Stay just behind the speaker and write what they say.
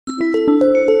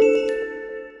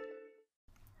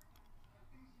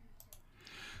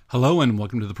Hello and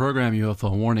welcome to the program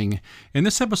UFO Warning. In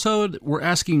this episode, we're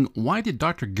asking, why did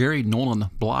Dr. Garry Nolan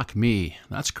block me?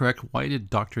 That's correct. Why did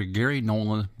Dr. Garry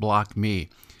Nolan block me?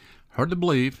 Hard to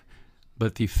believe,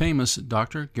 but the famous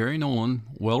Dr. Garry Nolan,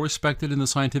 well respected in the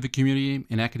scientific community,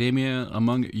 in academia,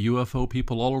 among UFO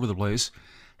people all over the place,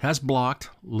 has blocked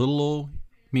little old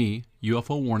me,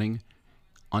 UFO Warning,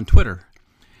 on Twitter.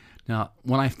 Now,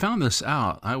 when I found this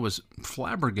out, I was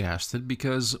flabbergasted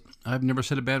because I've never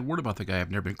said a bad word about the guy.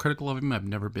 I've never been critical of him. I've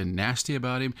never been nasty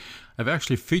about him. I've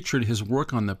actually featured his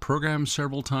work on the program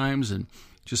several times and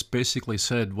just basically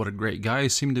said what a great guy he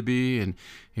seemed to be and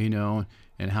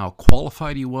how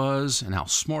qualified he was and how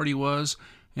smart he was.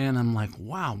 And I'm like,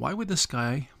 wow, why would this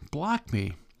guy block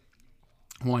me?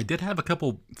 Well, I did have a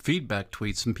couple feedback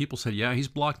tweets, and people said, yeah, he's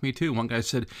blocked me too. One guy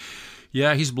said,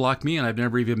 yeah, he's blocked me, and I've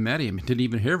never even met him. Didn't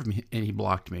even hear from him, and he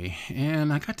blocked me.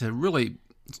 And I got to really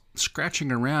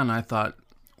scratching around, and I thought,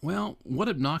 well, what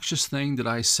obnoxious thing did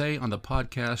I say on the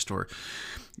podcast, or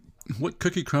what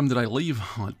cookie crumb did I leave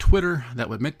on Twitter that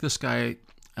would make this guy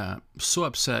so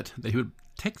upset that he would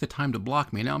take the time to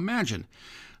block me? Now imagine,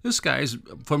 this guy,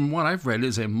 from what I've read,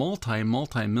 is a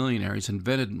multi-millionaire. He's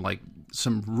invented like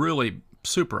some really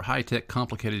super high-tech,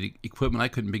 complicated equipment I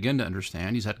couldn't begin to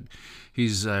understand.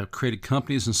 He's created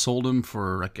companies and sold them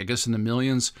for, I guess, in the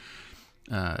millions.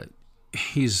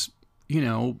 He's,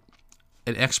 an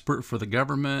expert for the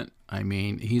government. I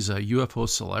mean, he's a UFO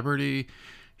celebrity.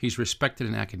 He's respected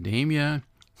in academia.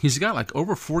 He's got like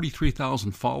over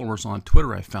 43,000 followers on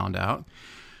Twitter, I found out.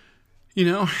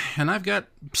 And I've got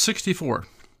 64.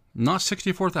 Not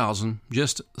 64,000,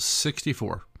 just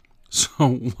 64. So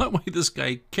what would this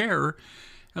guy care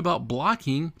about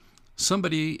blocking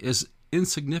somebody as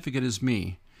insignificant as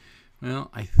me? Well,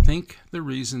 I think the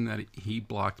reason that he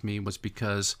blocked me was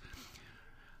because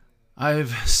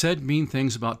I've said mean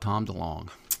things about Tom DeLonge.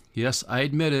 Yes, I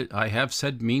admit it. I have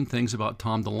said mean things about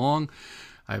Tom DeLonge.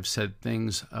 I've said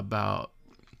things about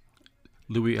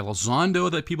Louis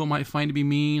Elizondo that people might find to be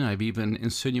mean. I've even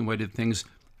insinuated things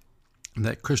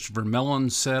that Christopher Mellon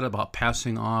said about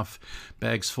passing off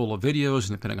bags full of videos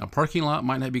in the Pentagon parking lot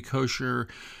might not be kosher.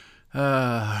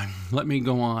 Let me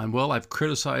go on. Well, I've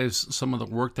criticized some of the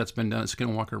work that's been done at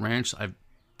Skinwalker Ranch. I've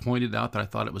pointed out that I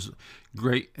thought it was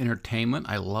great entertainment.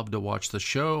 I love to watch the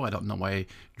show. I don't know why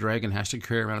Dragon has to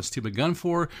carry around a stupid gun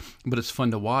for, but it's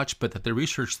fun to watch. But that the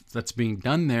research that's being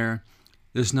done there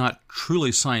is not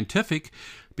truly scientific,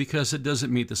 because it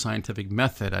doesn't meet the scientific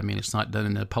method. I mean, it's not done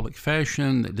in a public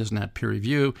fashion. It doesn't have peer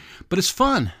review, but it's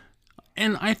fun.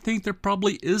 And I think there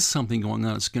probably is something going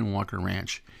on at Skinwalker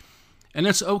Ranch. And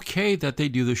it's okay that they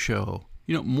do the show.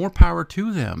 More power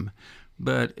to them.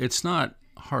 But it's not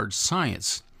hard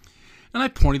science. And I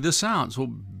pointed this out. So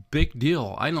big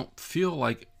deal. I don't feel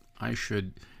like I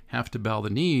should have to bow the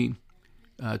knee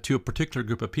to a particular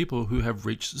group of people who have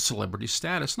reached celebrity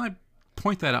status. And I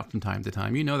point that out from time to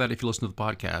time. You know that if you listen to the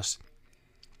podcast.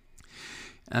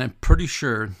 And I'm pretty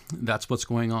sure that's what's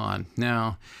going on.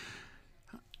 Now,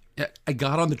 I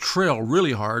got on the trail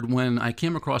really hard when I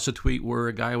came across a tweet where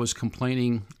a guy was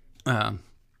complaining to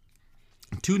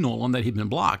Nolan that he'd been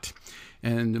blocked.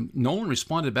 And Nolan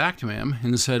responded back to him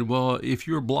and said, well, if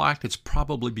you were blocked, it's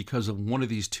probably because of one of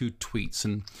these two tweets.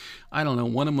 And I don't know,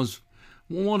 one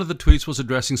of the tweets was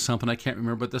addressing something I can't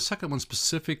remember, but the second one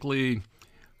specifically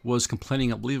was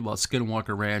complaining, I believe, about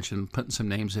Skinwalker Ranch and putting some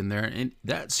names in there. And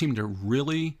that seemed to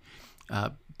really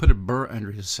put a burr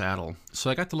under his saddle. So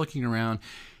I got to looking around,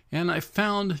 and I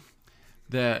found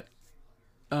that,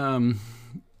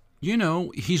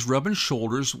 he's rubbing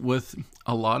shoulders with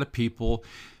a lot of people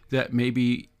that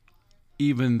maybe,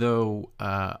 even though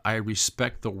I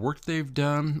respect the work they've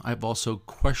done, I've also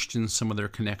questioned some of their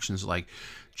connections, like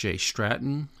Jay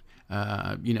Stratton,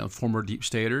 former deep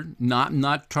stater.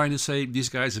 Not trying to say these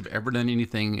guys have ever done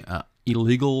anything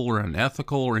illegal or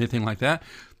unethical or anything like that.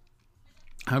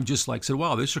 I've just said,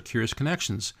 wow, these are curious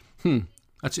connections.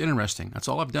 That's interesting. That's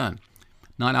all I've done.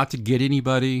 Not out to get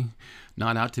anybody,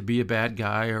 not out to be a bad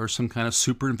guy or some kind of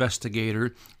super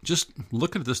investigator. Just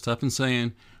looking at this stuff and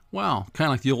saying, wow, kind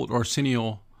of like the old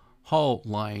Arsenio Hall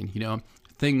line,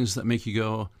 things that make you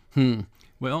go,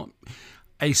 Well,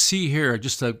 I see here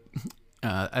just a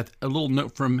little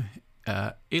note from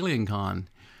AlienCon.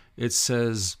 It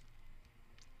says,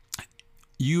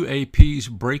 UAPs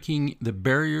breaking the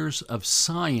barriers of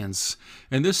science.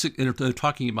 And they're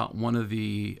talking about one of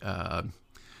the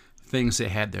things they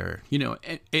had there.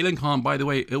 AlienCon, by the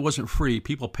way, it wasn't free.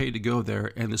 People paid to go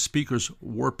there, and the speakers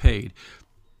were paid,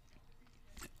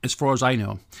 as far as I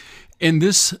know. In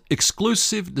this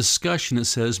exclusive discussion, it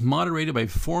says, moderated by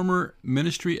former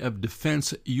Ministry of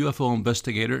Defense UFO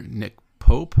investigator Nick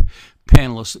Pope,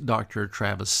 panelists Dr.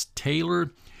 Travis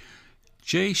Taylor,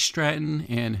 Jay Stratton,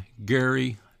 and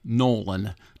Garry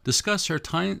Nolan discuss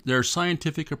their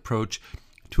scientific approach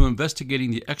to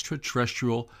investigating the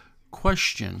extraterrestrial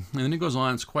question. And then it goes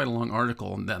on. It's quite a long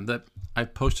article, and that I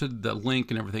posted the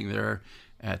link and everything there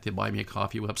at the Buy Me a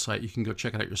Coffee website. You can go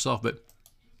check it out yourself. But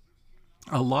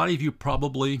a lot of you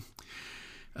probably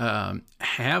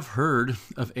have heard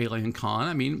of Alien Con.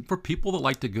 I mean, for people that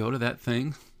like to go to that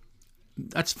thing,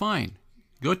 that's fine.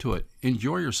 Go to it.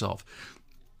 Enjoy yourself.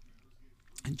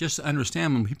 And just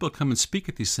understand, when people come and speak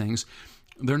at these things,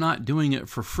 they're not doing it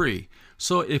for free.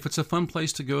 So if it's a fun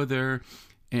place to go there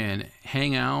and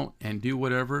hang out and do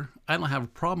whatever, I don't have a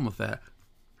problem with that.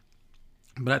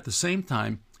 But at the same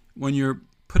time, when you're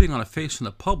putting on a face in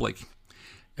the public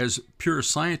as pure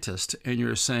scientist, and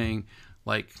you're saying,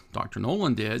 like Dr.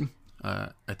 Nolan did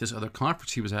at this other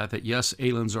conference he was at, that yes,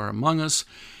 aliens are among us,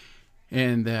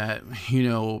 and that,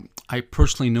 I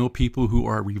personally know people who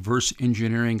are reverse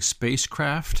engineering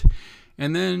spacecraft,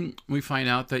 and then we find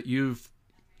out that you've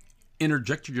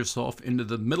interjected yourself into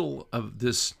the middle of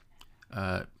this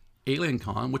Alien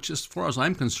Con, which, as far as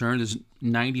I'm concerned, is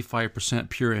 95%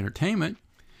 pure entertainment.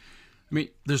 I mean,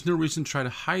 there's no reason to try to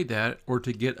hide that or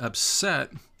to get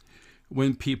upset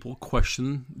when people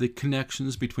question the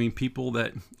connections between people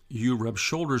that you rub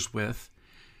shoulders with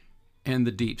and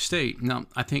the deep state. Now,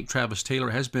 I think Travis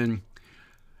Taylor has been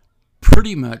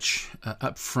pretty much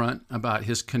upfront about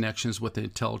his connections with the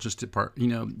intelligence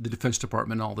department, the Defense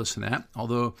Department, all this and that,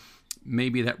 although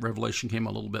maybe that revelation came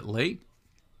a little bit late.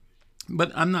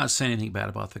 But I'm not saying anything bad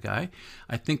about the guy.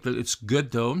 I think that it's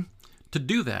good, though, to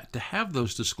do that, to have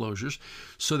those disclosures,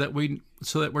 so that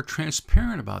we're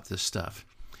transparent about this stuff.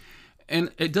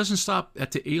 And it doesn't stop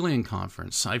at the Alien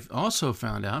Conference. I've also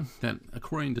found out that,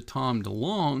 according to Tom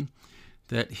DeLonge,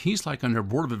 that he's like on their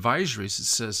board of advisories. It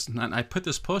says, and I put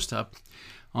this post up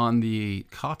on the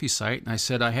coffee site, and I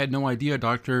said, I had no idea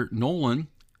Dr. Nolan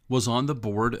was on the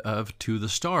board of To the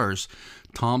Stars,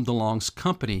 Tom DeLonge's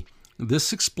company.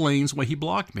 This explains why he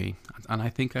blocked me, and I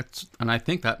think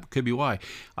that could be why.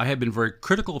 I have been very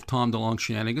critical of Tom DeLonge's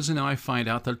shenanigans, and now I find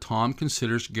out that Tom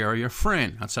considers Garry a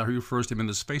friend. That's how he refers to him in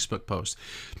this Facebook post.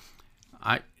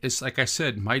 It's like I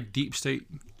said, my deep state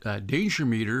danger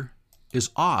meter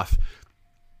is off.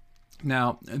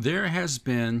 Now, there has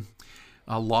been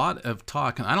a lot of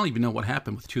talk, and I don't even know what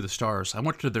happened with To the Stars. I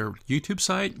went to their YouTube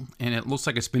site, and it looks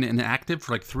like it's been inactive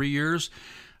for like 3 years.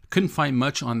 Couldn't find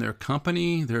much on their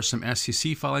company. There's some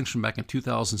SEC filings from back in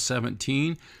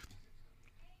 2017.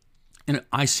 And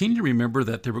I seem to remember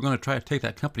that they were going to try to take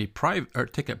that company private, or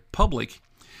take it public.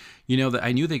 That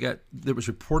I knew they got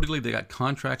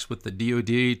contracts with the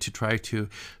DoD to try to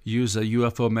use a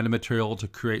UFO metamaterial to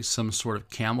create some sort of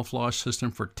camouflage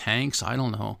system for tanks. I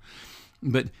don't know.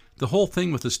 But the whole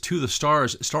thing with this To the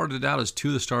Stars, it started out as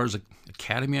To the Stars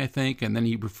Academy, I think, and then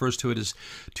he refers to it as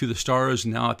To the Stars.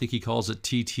 Now I think he calls it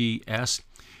TTS.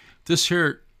 This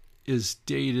here is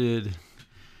dated,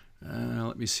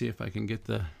 let me see if I can get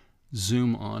the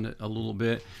zoom on it a little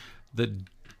bit.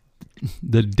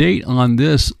 The date on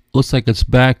this looks like it's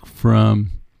back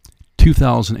from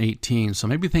 2018, so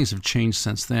maybe things have changed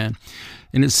since then.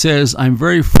 And it says, I'm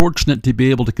very fortunate to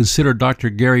be able to consider Dr.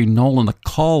 Garry Nolan a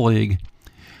colleague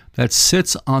that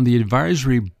sits on the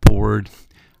advisory board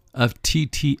of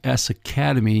TTS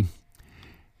Academy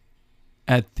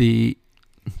at the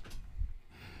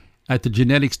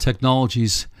genetics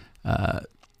technologies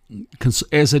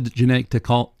as a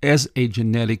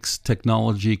genetics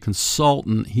technology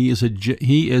consultant. He is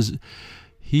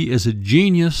a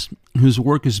genius whose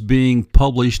work is being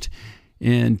published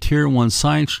in Tier 1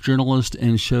 science journalist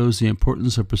and shows the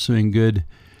importance of pursuing good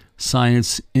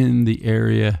science in the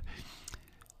area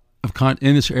of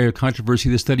controversy.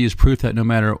 This study is proof that no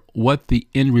matter what the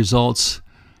end results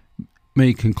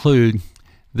may conclude,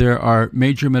 there are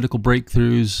major medical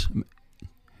breakthroughs,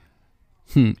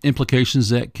 implications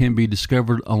that can be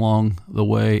discovered along the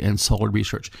way, and solid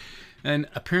research. And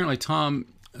apparently Tom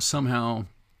somehow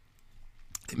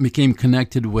became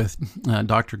connected with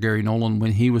Dr. Garry Nolan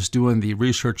when he was doing the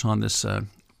research on this, what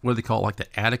do they call it, like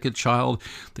the Attica child.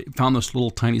 They found this little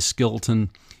tiny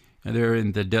skeleton there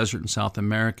in the desert in South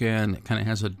America, and it kind of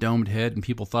has a domed head, and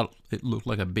people thought it looked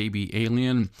like a baby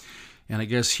alien. And I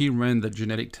guess he ran the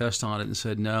genetic test on it and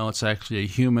said, no, it's actually a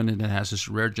human, and it has this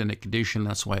rare genetic condition.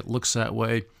 That's why it looks that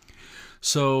way.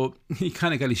 So he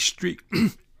kind of got his street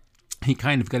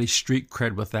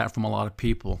cred with that from a lot of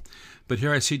people. But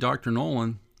here I see Dr.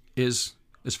 Nolan is,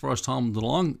 as far as Tom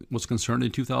DeLonge was concerned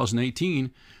in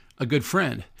 2018, a good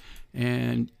friend.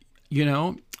 And,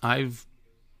 I've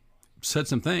said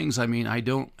some things. I mean, I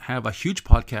don't have a huge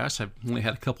podcast. I've only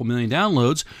had a couple million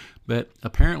downloads, but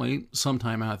apparently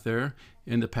sometime out there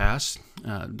in the past,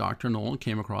 Dr. Nolan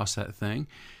came across that thing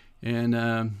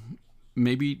and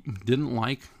maybe didn't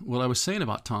like what I was saying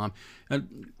about Tom.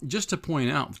 Just to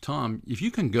point out, Tom, if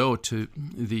you can go to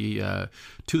the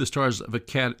To the Stars of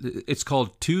it's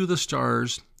called To the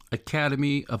Stars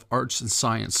Academy of Arts and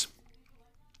Science.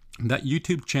 That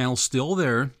YouTube channel's still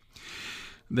there.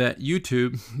 That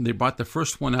YouTube, they brought the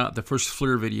first one out, the first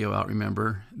FLIR video out,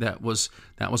 remember? That was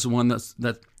the one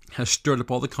that has stirred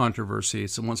up all the controversy.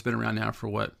 It's the one that's been around now for,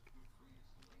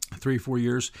 3-4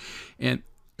 years? And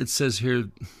it says here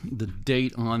the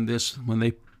date on this, when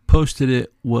they posted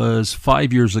it, was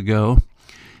 5 years ago.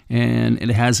 And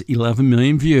it has 11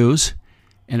 million views.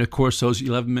 And, of course, those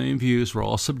 11 million views were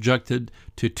all subjected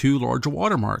to 2 large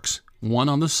watermarks. One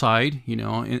on the side,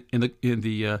 on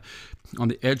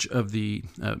the edge of the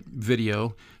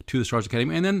video, To the Stars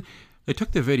Academy, and then they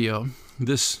took the video.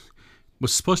 This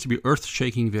was supposed to be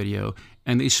earth-shaking video,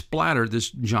 and they splattered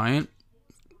this giant,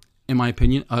 in my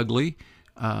opinion, ugly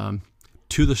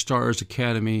To the Stars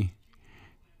Academy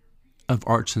of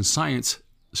Arts and Science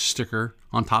sticker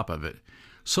on top of it.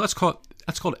 So that's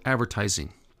called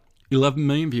advertising. 11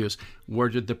 million views. Where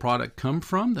did the product come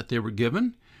from that they were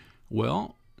given?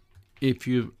 Well, if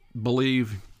you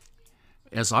believe,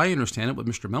 as I understand it, what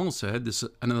Mr. Mellon said, this is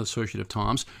another associate of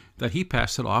Tom's, that he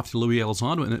passed it off to Louis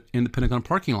Elizondo in the Pentagon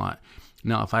parking lot.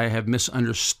 Now, if I have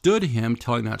misunderstood him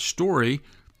telling that story,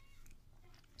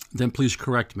 then please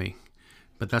correct me.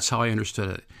 But that's how I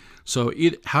understood it. So,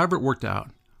 however it worked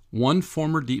out, one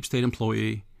former Deep State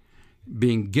employee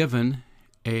being given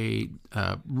a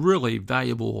really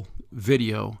valuable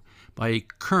video by a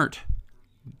current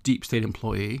Deep State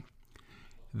employee.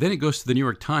 Then it goes to the New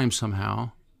York Times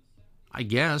somehow, I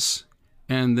guess,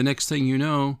 and the next thing you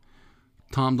know,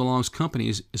 Tom DeLonge's company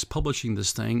is publishing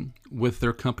this thing with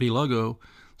their company logo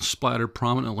splattered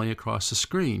prominently across the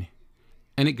screen,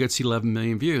 and it gets 11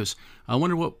 million views. I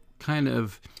wonder what kind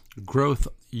of growth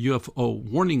UFO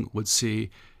Warning would see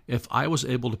if I was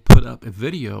able to put up a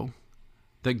video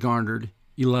that garnered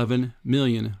 11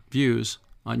 million views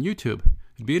on YouTube.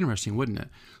 It'd be interesting, wouldn't it?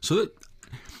 So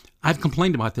I've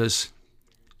complained about this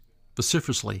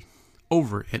vociferously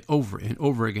over and over and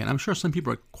over again. I'm sure some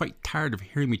people are quite tired of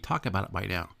hearing me talk about it by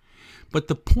now. But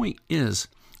the point is,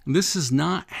 this is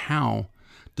not how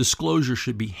disclosure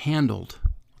should be handled,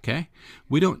 okay?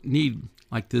 We don't need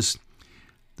like this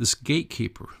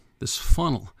gatekeeper, this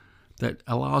funnel that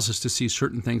allows us to see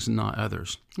certain things and not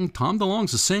others. And Tom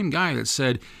DeLonge's the same guy that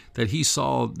said that he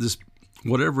saw this,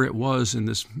 whatever it was in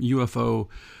this UFO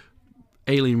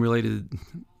alien-related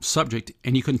subject,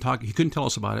 and he couldn't tell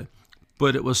us about it,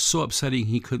 but it was so upsetting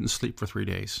he couldn't sleep for 3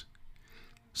 days.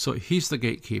 So he's the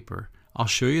gatekeeper. I'll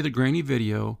show you the grainy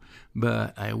video,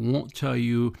 but I won't tell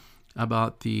you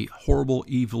about the horrible,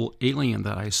 evil alien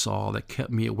that I saw that kept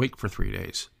me awake for 3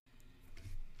 days.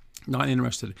 Not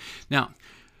interested. Now,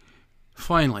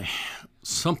 finally,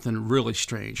 something really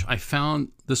strange. I found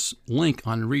this link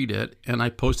on Read It, and I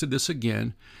posted this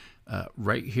again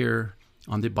right here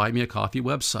on the Buy Me a Coffee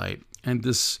website. And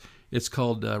it's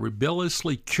called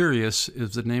Rebelliously Curious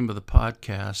is the name of the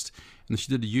podcast. And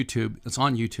she did the YouTube. It's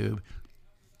on YouTube.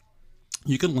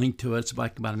 You can link to it. It's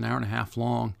like about an hour and a half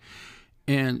long.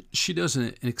 And she does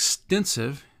an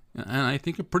extensive, and I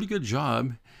think a pretty good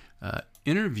job,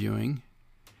 interviewing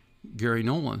Garry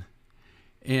Nolan.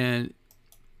 And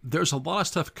there's a lot of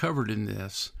stuff covered in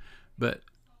this, but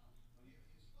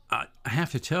I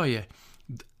have to tell you,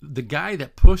 the guy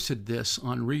that posted this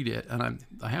on Read It, and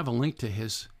I have a link to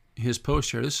his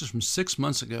post here. This is from 6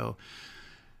 months ago.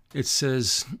 It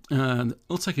says,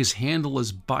 looks like his handle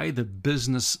is By the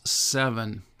Business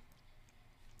 7.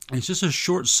 And it's just a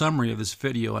short summary of this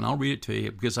video, and I'll read it to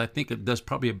you because I think it does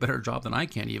probably a better job than I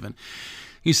can even.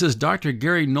 He says, Dr.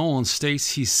 Garry Nolan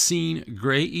states he's seen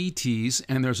gray ETs,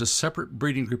 and there's a separate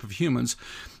breeding group of humans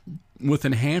with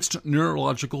enhanced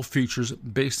neurological features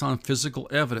based on physical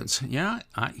evidence. Yeah,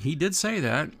 he did say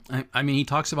that. I mean, he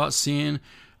talks about seeing,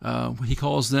 he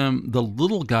calls them the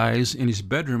little guys in his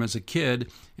bedroom as a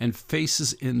kid, and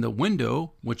faces in the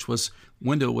window,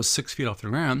 window was 6 feet off the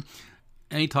ground.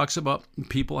 And he talks about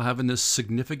people having this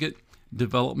significant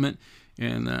development,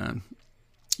 and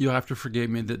you'll have to forgive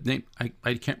me. The name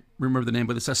I can't remember the name,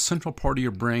 but it's that central part of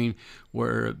your brain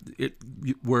where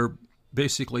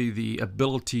basically the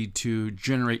ability to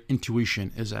generate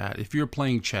intuition is at. If you're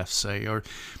playing chess, say, or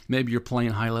maybe you're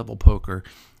playing high-level poker,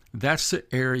 that's the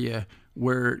area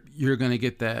where you're going to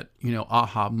get that,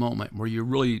 aha moment where you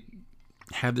really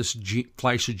have this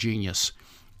flash of genius.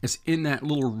 It's in that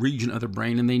little region of the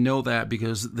brain, and they know that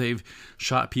because they've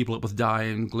shot people up with dye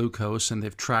and glucose, and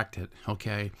they've tracked it,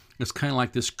 okay? It's kind of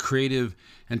like this creative,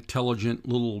 intelligent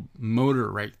little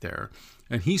motor right there.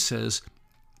 And he says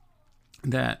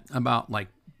that about like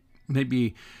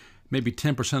maybe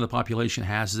 10% of the population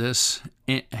has this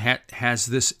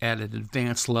at an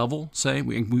advanced level, say.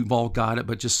 We've all got it,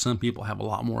 but just some people have a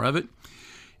lot more of it.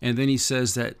 And then he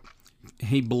says that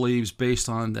he believes, based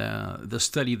on the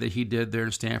study that he did there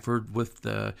in Stanford with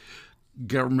the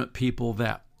government people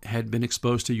that had been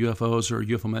exposed to UFOs or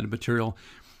UFO metamaterial,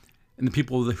 and the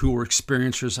people who were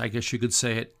experiencers, I guess you could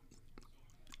say it,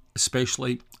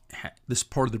 especially this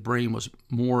part of the brain was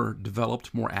more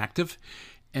developed, more active.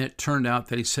 And it turned out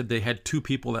that he said they had two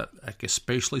people that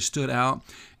especially stood out,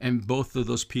 and both of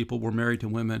those people were married to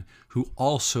women who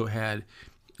also had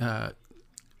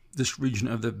this region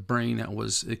of the brain that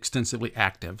was extensively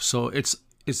active. So it's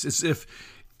as if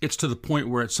it's to the point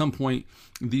where at some point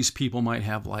these people might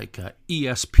have like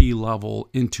ESP level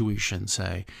intuition,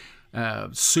 say,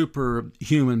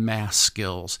 superhuman math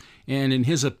skills. And in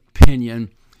his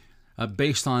opinion,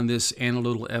 based on this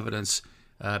analytical evidence,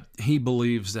 he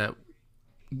believes that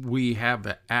we have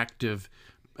an active,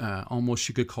 almost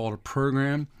you could call it a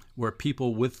program, where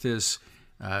people with this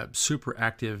super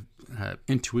active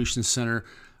intuition center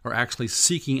are actually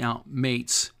seeking out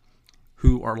mates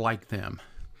who are like them.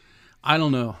 I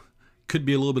don't know. Could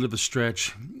be a little bit of a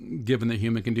stretch given the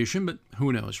human condition, but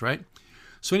who knows, right?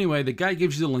 So anyway, the guy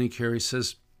gives you the link here. He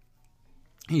says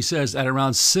at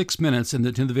around 6 minutes in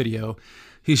the video,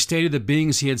 he stated the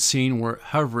beings he had seen were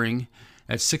hovering.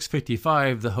 At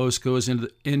 6:55, the host goes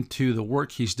into the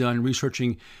work he's done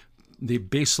researching the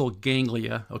basal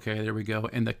ganglia, okay, there we go,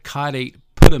 and the caudate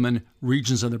putamen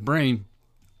regions of the brain.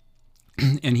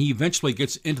 And he eventually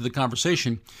gets into the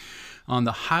conversation on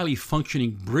the highly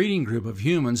functioning breeding group of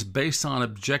humans based on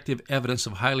objective evidence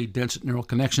of highly dense neural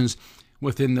connections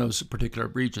within those particular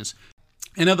regions.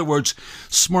 In other words,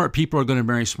 smart people are going to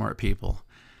marry smart people.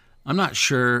 I'm not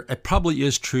sure. It probably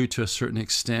is true to a certain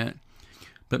extent.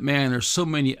 But man, there's so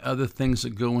many other things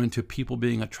that go into people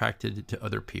being attracted to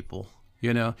other people.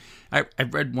 You know, I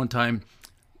read one time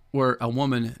where a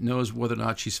woman knows whether or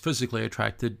not she's physically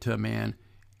attracted to a man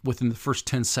within the first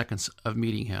 10 seconds of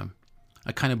meeting him.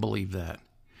 I kind of believe that.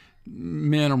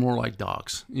 Men are more like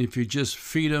dogs. If you just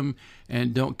feed them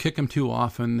and don't kick them too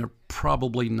often, they're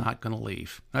probably not going to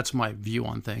leave. That's my view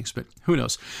on things, but who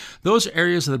knows? Those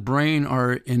areas of the brain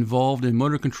are involved in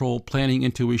motor control, planning,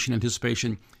 intuition,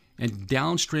 anticipation, and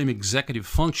downstream executive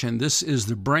function. This is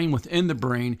the brain within the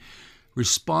brain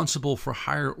responsible for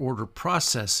higher order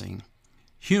processing.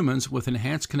 Humans with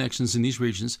enhanced connections in these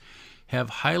regions have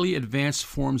highly advanced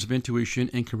forms of intuition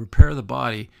and can prepare the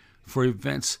body for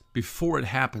events before it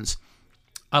happens.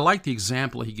 I like the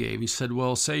example he gave. He said,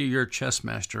 well, say you're a chess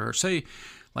master, or say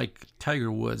like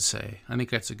Tiger Woods, say. I think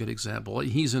that's a good example.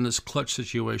 He's in this clutch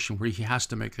situation where he has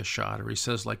to make the shot, or he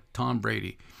says like Tom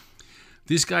Brady.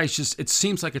 These guys just, it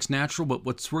seems like it's natural, but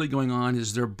what's really going on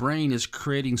is their brain is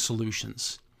creating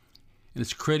solutions. And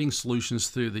it's creating solutions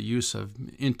through the use of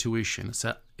intuition.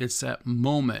 It's that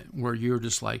moment where you're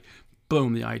just like,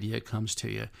 boom, the idea comes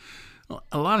to you.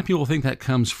 A lot of people think that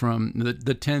comes from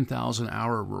the 10,000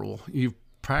 hour rule. You've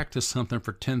practiced something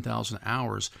for 10,000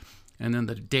 hours, and then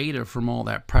the data from all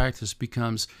that practice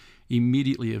becomes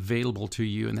immediately available to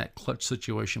you in that clutch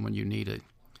situation when you need it.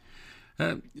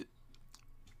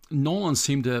 Nolan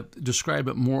seemed to describe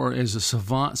it more as a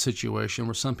savant situation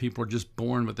where some people are just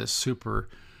born with this super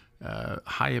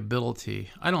high ability.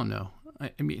 I don't know.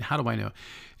 I mean, how do I know?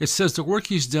 It says the work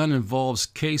he's done involves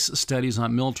case studies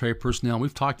on military personnel.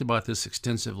 We've talked about this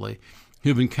extensively,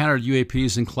 who've encountered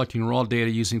UAPs and collecting raw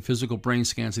data using physical brain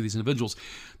scans of these individuals.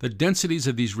 The densities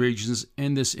of these regions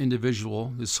in this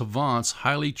individual, the savants,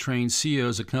 highly trained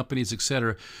CEOs of companies,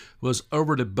 etc., was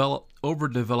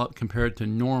overdeveloped compared to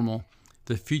normal.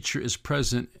 The feature is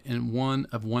present in 1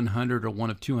 of 100 or 1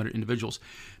 of 200 individuals.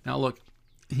 Now, look,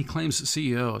 he claims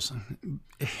CEOs.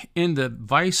 In the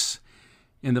Vice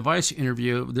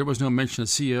interview, there was no mention of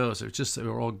CEOs. It was just they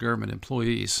were all government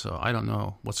employees. So I don't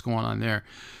know what's going on there.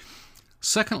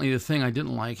 Secondly, the thing I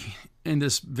didn't like in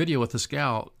this video with this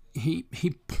gal, he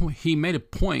made a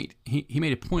point. He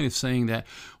made a point of saying that,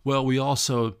 well, we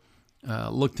also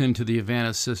looked into the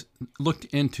Havana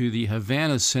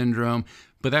syndrome,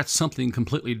 but that's something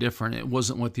completely different. It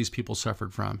wasn't what these people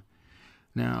suffered from.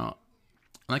 Now,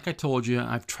 like I told you,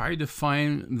 I've tried to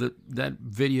find that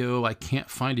video. I can't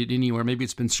find it anywhere. Maybe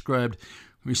it's been scrubbed.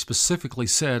 We specifically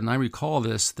said, and I recall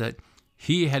this, that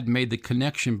he had made the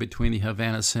connection between the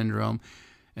Havana syndrome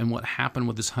and what happened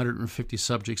with this 150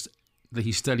 subjects that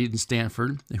he studied in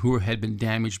Stanford who had been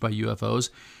damaged by UFOs,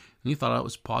 and he thought it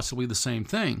was possibly the same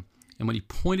thing. And when he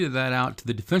pointed that out to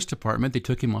the Defense Department, they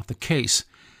took him off the case.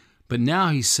 But now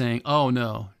he's saying, oh,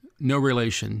 no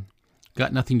relation,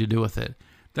 got nothing to do with it.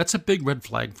 That's a big red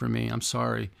flag for me. I'm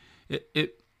sorry.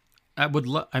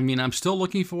 I'm still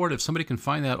looking for it. If somebody can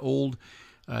find that old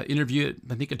interview,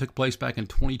 I think it took place back in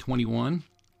 2021.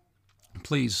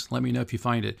 Please let me know if you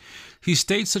find it. He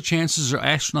states the chances are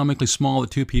astronomically small that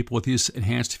two people with these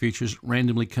enhanced features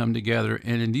randomly come together,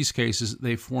 and in these cases,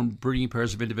 they form breeding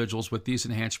pairs of individuals with these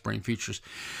enhanced brain features.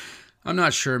 I'm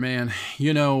not sure, man.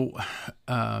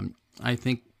 I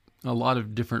think a lot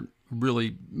of different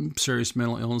really serious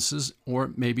mental illnesses,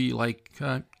 or maybe like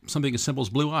something as simple as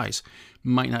blue eyes,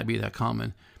 might not be that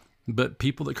common. But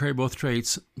people that carry both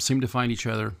traits seem to find each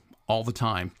other all the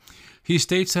time. He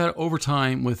states that over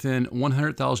time, within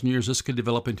 100,000 years, this could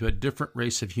develop into a different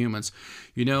race of humans.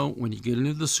 When you get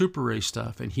into the super race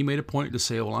stuff, and he made a point to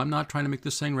say, well, I'm not trying to make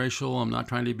this thing racial. I'm not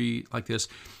trying to be like this.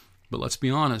 But let's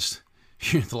be honest.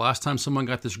 The last time someone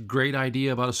got this great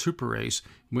idea about a super race,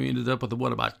 we ended up with,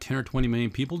 about 10 or 20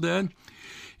 million people dead?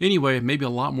 Anyway, maybe a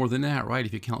lot more than that, right,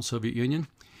 if you count Soviet Union?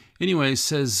 Anyway,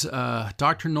 says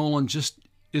Dr. Nolan just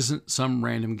isn't some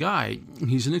random guy.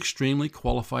 He's an extremely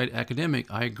qualified academic.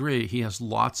 I agree. He has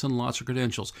lots and lots of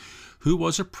credentials. Who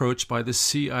was approached by the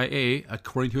CIA,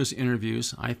 according to his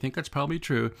interviews, I think that's probably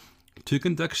true, to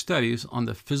conduct studies on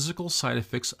the physical side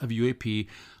effects of UAP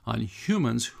on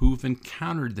humans who've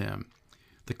encountered them.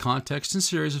 The context and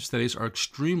series of studies are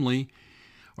externally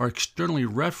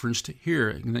referenced here,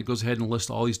 and it goes ahead and lists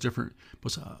all these different.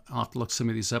 I'll have to look some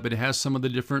of these up, but it has some of the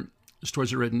different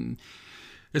stories written.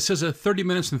 It says at 30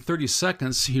 minutes and 30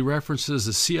 seconds, he references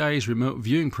the CIA's remote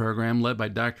viewing program led by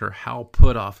Dr. Hal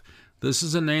Puthoff. This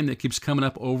is a name that keeps coming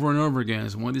up over and over again.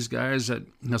 He's one of these guys that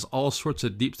has all sorts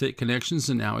of deep state connections,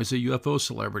 and now he's a UFO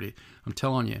celebrity. I'm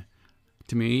telling you,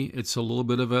 to me, it's a little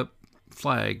bit of a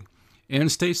flag. And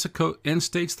states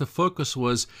the focus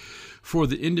was for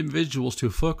the individuals to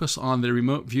focus on the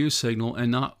remote view signal and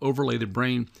not overlay the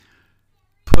brain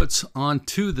puts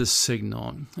onto the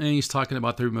signal. And he's talking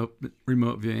about the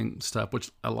remote viewing stuff,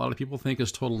 which a lot of people think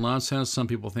is total nonsense. Some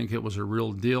people think it was a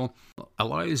real deal. A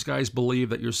lot of these guys believe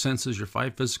that your senses, your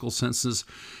 5 physical senses,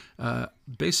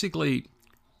 basically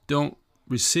don't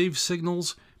receive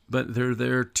signals, but they're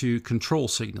there to control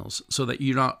signals so that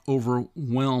you're not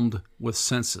overwhelmed with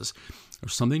senses.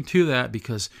 There's something to that,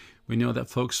 because we know that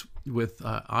folks with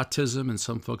autism and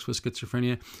some folks with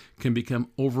schizophrenia can become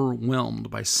overwhelmed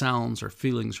by sounds or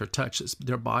feelings or touches.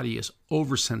 Their body is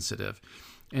oversensitive.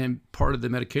 And part of the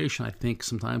medication, I think,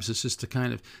 sometimes is just to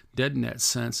kind of deaden that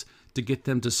sense to get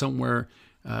them to somewhere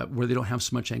where they don't have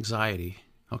so much anxiety.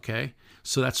 Okay?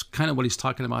 So that's kind of what he's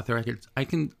talking about there. I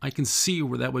can see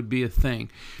where that would be a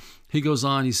thing. He goes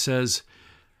on, he says,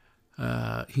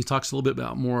 he talks a little bit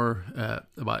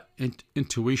about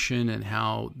intuition and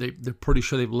how they're pretty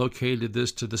sure they've located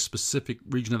this to the specific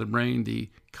region of the brain, the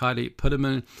caudate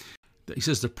putamen. He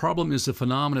says the problem is the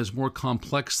phenomena is more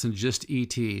complex than just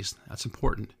ETs. That's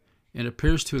important. And it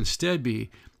appears to instead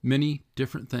be many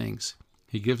different things.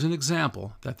 He gives an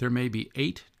example that there may be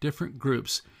 8 different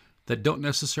groups that don't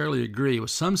necessarily agree,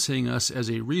 with some seeing us as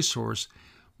a resource,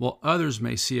 while others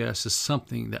may see us as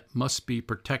something that must be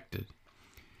protected.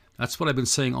 That's what I've been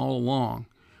saying all along.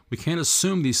 We can't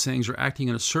assume these things are acting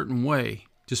in a certain way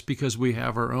just because we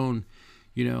have our own,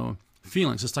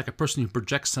 feelings. It's like a person who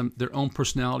projects their own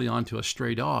personality onto a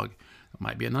stray dog. It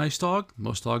might be a nice dog,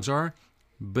 most dogs are,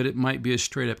 but it might be a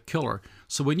straight-up killer.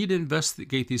 So we need to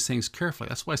investigate these things carefully.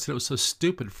 That's why I said it was so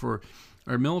stupid for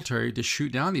our military to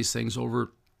shoot down these things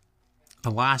over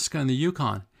Alaska and the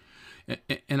Yukon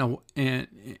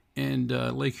and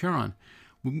Lake Huron.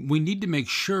 We need to make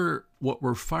sure what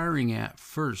we're firing at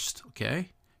first, okay?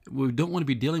 We don't want to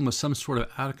be dealing with some sort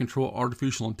of out-of-control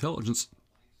artificial intelligence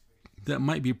that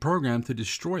might be programmed to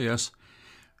destroy us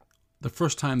the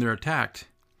first time they're attacked.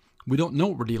 We don't know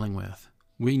what we're dealing with.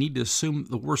 We need to assume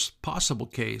the worst possible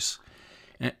case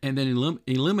and then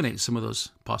eliminate some of those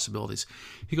possibilities.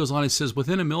 He goes on, he says,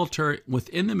 within the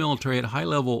military at a high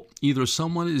level, either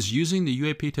someone is using the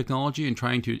UAP technology and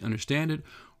trying to understand it,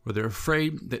 or they're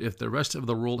afraid that if the rest of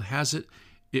the world has it,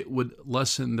 it would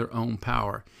lessen their own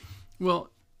power. Well,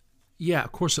 yeah,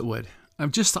 of course it would.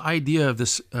 Just the idea of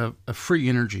this of free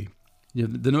energy,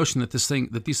 the notion that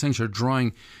these things are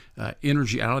drawing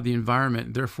energy out of the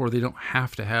environment, therefore they don't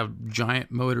have to have giant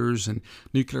motors and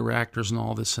nuclear reactors and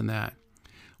all this and that.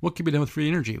 What can be done with free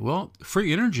energy? Well,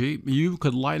 free energy, you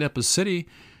could light up a city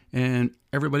and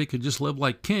everybody could just live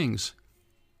like kings,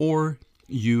 or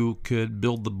you could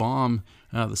build the bomb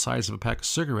the size of a pack of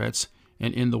cigarettes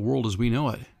and end the world as we know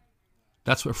it.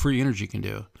 That's what free energy can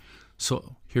do.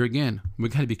 So here again, we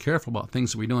got to be careful about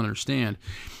things that we don't understand.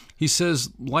 He says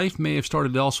life may have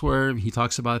started elsewhere. He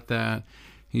talks about that.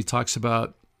 He talks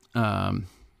about a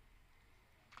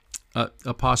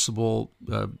possible,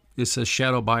 it says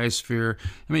shadow biosphere.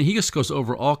 I mean, he just goes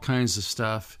over all kinds of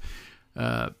stuff.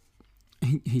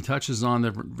 He touches on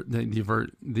the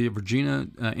Virginia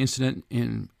incident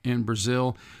in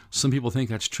Brazil. Some people think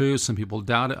that's true. Some people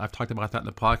doubt it. I've talked about that in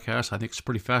the podcast. I think it's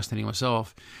pretty fascinating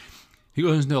myself. He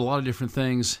goes into a lot of different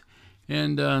things.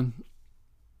 And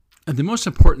the most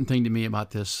important thing to me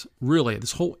about this, really,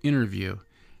 this whole interview,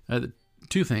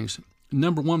 two things.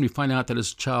 Number one, we find out that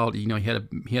as a child, he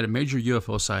had a major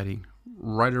UFO sighting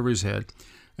right over his head.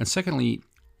 And secondly,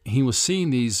 he was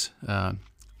seeing these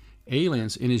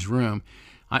aliens in his room.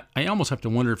 I almost have to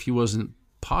wonder if he wasn't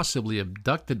possibly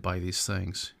abducted by these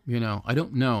things. I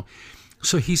don't know.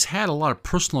 So he's had a lot of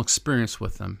personal experience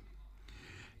with them.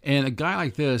 And a guy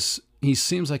like this, he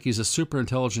seems like he's a super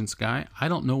intelligence guy. I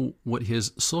don't know what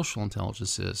his social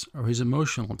intelligence is or his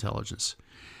emotional intelligence.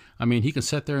 I mean, he can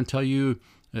sit there and tell you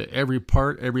every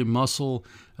part, every muscle,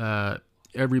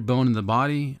 every bone in the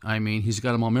body. I mean, he's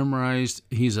got them all memorized.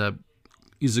 He's a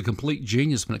complete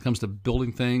genius when it comes to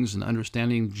building things and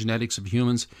understanding genetics of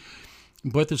humans.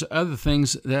 But there's other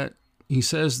things that he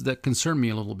says that concern me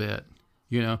a little bit,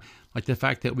 like the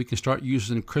fact that we can start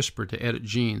using CRISPR to edit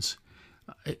genes.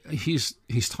 He's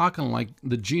talking like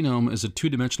the genome is a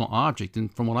two-dimensional object,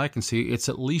 and from what I can see, it's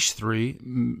at least three,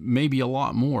 maybe a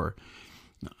lot more.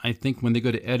 I think when they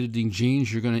go to editing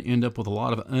genes, you're going to end up with a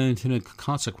lot of unintended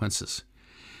consequences.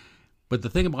 But the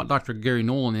thing about Dr. Garry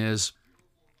Nolan is,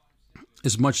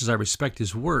 as much as I respect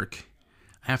his work,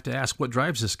 I have to ask, what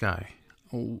drives this guy?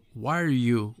 Why are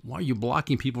you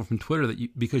blocking people from Twitter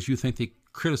because you think they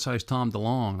criticize Tom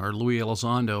DeLonge or Louis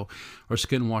Elizondo or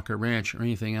Skinwalker Ranch or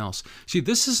anything else? See,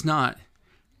 this is not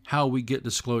how we get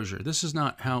disclosure. This is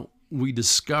not how we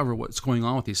discover what's going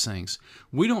on with these things.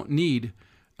 We don't need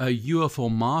a UFO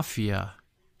mafia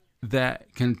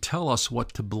that can tell us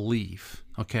what to believe,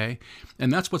 okay?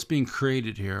 And that's what's being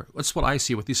created here. That's what I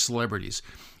see with these celebrities.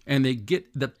 And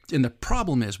the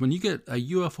problem is when you get a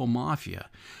UFO mafia,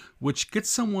 which gets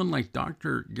someone like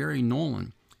Dr. Garry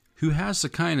Nolan, who has the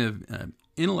kind of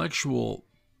intellectual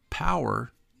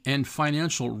power and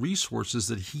financial resources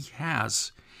that he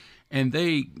has, and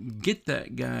they get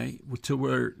that guy to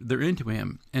where they're into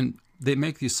him, and they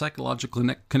make these psychological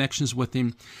connections with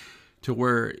him to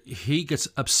where he gets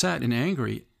upset and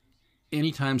angry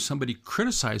anytime somebody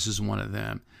criticizes one of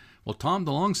them. Well, Tom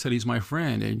DeLonge said he's my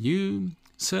friend, and you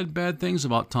said bad things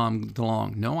about Tom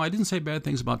DeLonge. No, I didn't say bad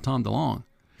things about Tom DeLonge.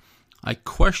 I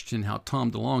question how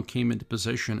Tom DeLonge came into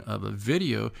possession of a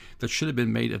video that should have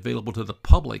been made available to the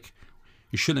public.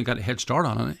 You shouldn't have got a head start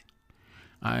on it.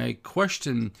 I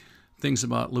question things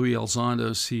about Louis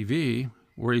Elizondo's CV,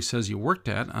 where he says he worked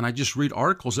at, and I just read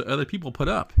articles that other people put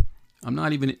up. I'm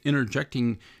not even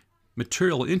interjecting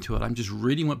material into it. I'm just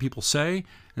reading what people say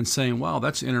and saying, wow,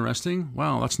 that's interesting.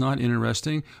 Wow, that's not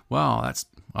interesting. Wow,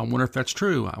 I wonder if that's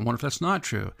true. I wonder if that's not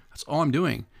true. That's all I'm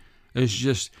doing is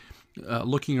just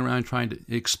looking around trying to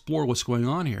explore what's going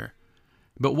on here.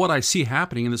 But what I see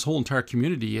happening in this whole entire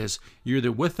community is you're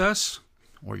either with us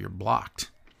or you're blocked.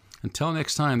 Until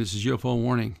next time, this is UFO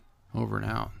Warning. Over and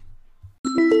out.